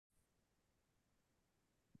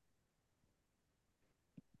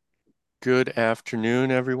Good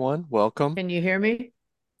afternoon, everyone. Welcome. Can you hear me?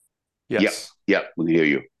 Yep, Yes. yep, we can hear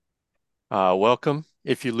you. Welcome.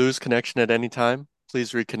 If you lose connection at any time,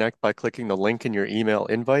 please reconnect by clicking the link in your email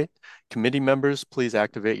invite. Committee members, please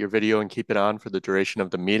activate your video and keep it on for the duration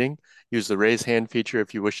of the meeting. Use the raise hand feature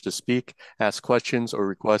if you wish to speak, ask questions, or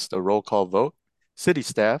request a roll call vote. City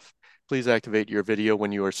staff, please activate your video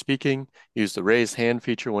when you are speaking. Use the raise hand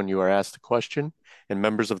feature when you are asked a question. And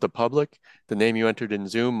members of the public, the name you entered in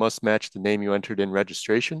Zoom must match the name you entered in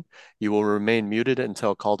registration. You will remain muted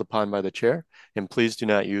until called upon by the chair, and please do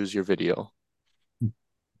not use your video.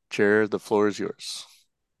 Chair, the floor is yours.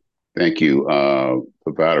 Thank you.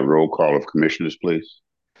 Provide a roll call of commissioners, please.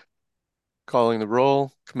 Calling the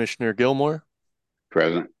roll, Commissioner Gilmore.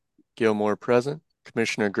 Present. Gilmore present.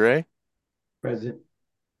 Commissioner Gray. Present.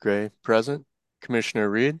 Gray present. Commissioner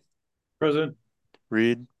Reed. Present.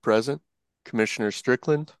 Reed present. Commissioner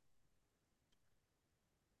Strickland.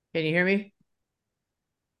 Can you hear me?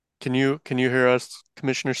 Can you hear us,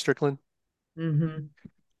 Commissioner Strickland? Mm-hmm.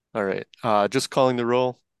 All right. Just calling the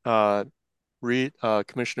roll. Reed,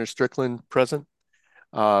 Commissioner Strickland present.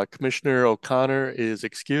 Commissioner O'Connor is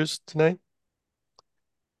excused tonight.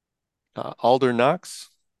 Alder Knox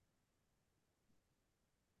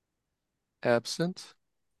absent.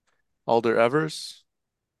 Alder Evers.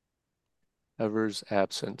 Evers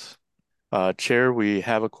absent. Chair, we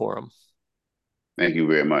have a quorum. Thank you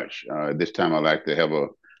very much. This time I'd like to have a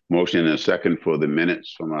motion and a second for the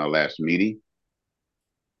minutes from our last meeting.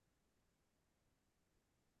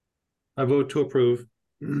 I vote to approve.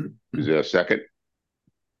 Is there a second?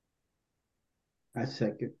 I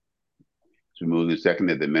second. So moved and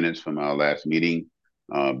seconded that the minutes from our last meeting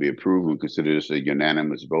be approved and consider this a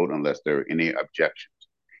unanimous vote unless there are any objections.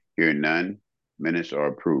 Hearing none, minutes are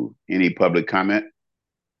approved. Any public comment?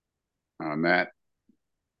 Matt?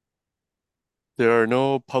 There are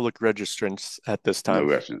no public registrants at this No time.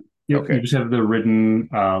 question. Yep, Okay. you just have the written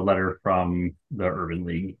letter from the Urban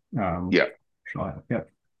League. Yeah. Yeah.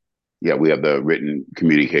 Yeah, we have the written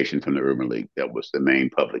communication from the Urban League. That was the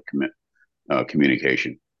main public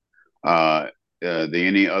communication.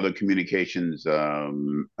 Any other communications,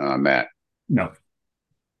 Matt? No.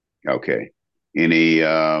 Okay. Any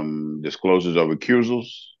disclosures or recusals?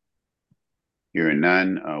 Hearing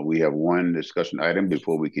none, we have one discussion item.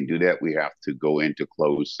 Before we can do that, we have to go into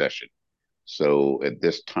closed session. So at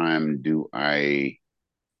this time, do I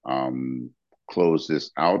close this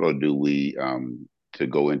out, or do we to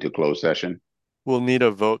go into closed session? We'll need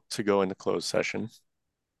a vote to go into closed session.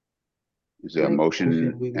 Is there a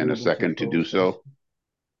motion and a second to do so?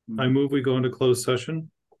 I move we go into closed session.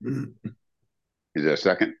 Is there a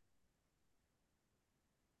second?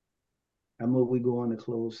 I move we go into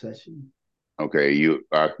closed session. Okay,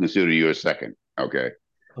 consider you a second. Okay.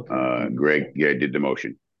 Greg did the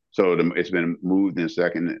motion. So it's been moved and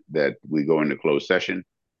second that we go into closed session.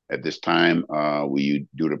 At this time, will you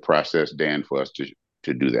do the process, Dan, for us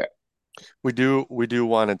to do that? We do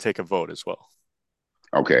want to take a vote as well.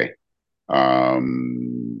 Okay.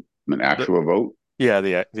 An actual vote? Yeah,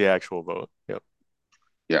 the actual vote. Yep.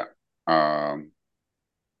 Yeah.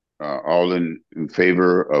 All in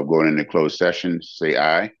favor of going into closed session, say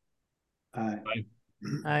aye. Aye.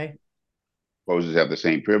 Aye. Opposers have the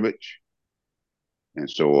same privilege. And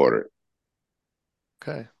so ordered.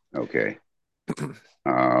 Okay. Okay.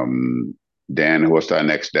 Dan, what's our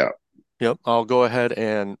next step? Yep, I'll go ahead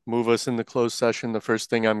and move us into closed session. The first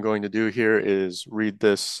thing I'm going to do here is read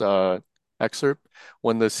this excerpt.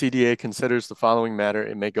 When the CDA considers the following matter,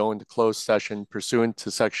 it may go into closed session pursuant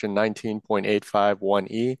to section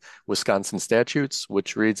 19.851E Wisconsin statutes,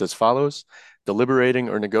 which reads as follows: deliberating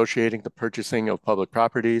or negotiating the purchasing of public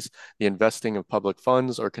properties, the investing of public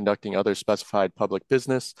funds, or conducting other specified public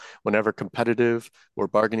business whenever competitive or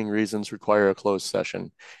bargaining reasons require a closed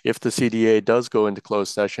session. If the CDA does go into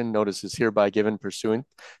closed session, notice is hereby given pursuant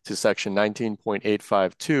to section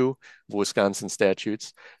 19.852 of Wisconsin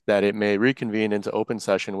statutes that it may reconvene into open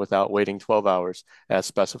session without waiting 12 hours as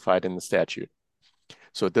specified in the statute.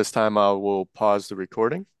 So at this time, I will pause the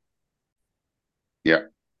recording. Yeah.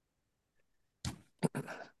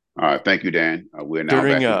 Thank you, Dan. We're now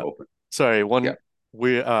back in open. Sorry,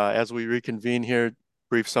 as we reconvene here,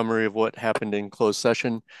 brief summary of what happened in closed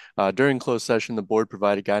session. During closed session, the board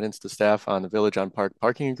provided guidance to staff on the Village on Park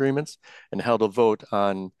parking agreements and held a vote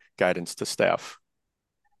on guidance to staff.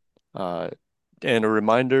 And a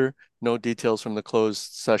reminder, no details from the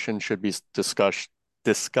closed session should be discussed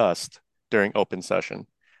during open session.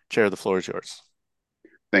 Chair, the floor is yours.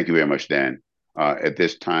 Thank you very much, Dan. At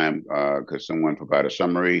this time, could someone provide a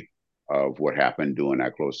summary of what happened during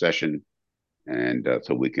our closed session, and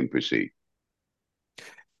so we can proceed?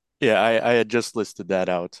 Yeah, I had just listed that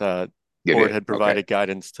out. You Board did? had provided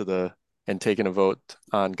guidance to and taken a vote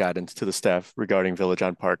on guidance to the staff regarding Village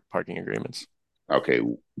on Park parking agreements. Okay,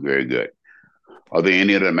 very good. Are there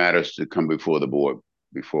any other matters to come before the board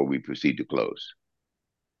before we proceed to close?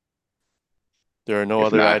 There are no If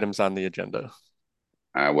other not- items on the agenda.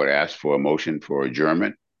 I would ask for a motion for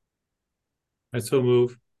adjournment. I so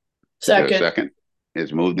move. Is there a Second. second?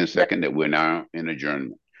 It's moved and second that we're now in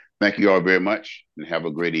adjournment. Thank you all very much and have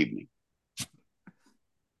a great evening.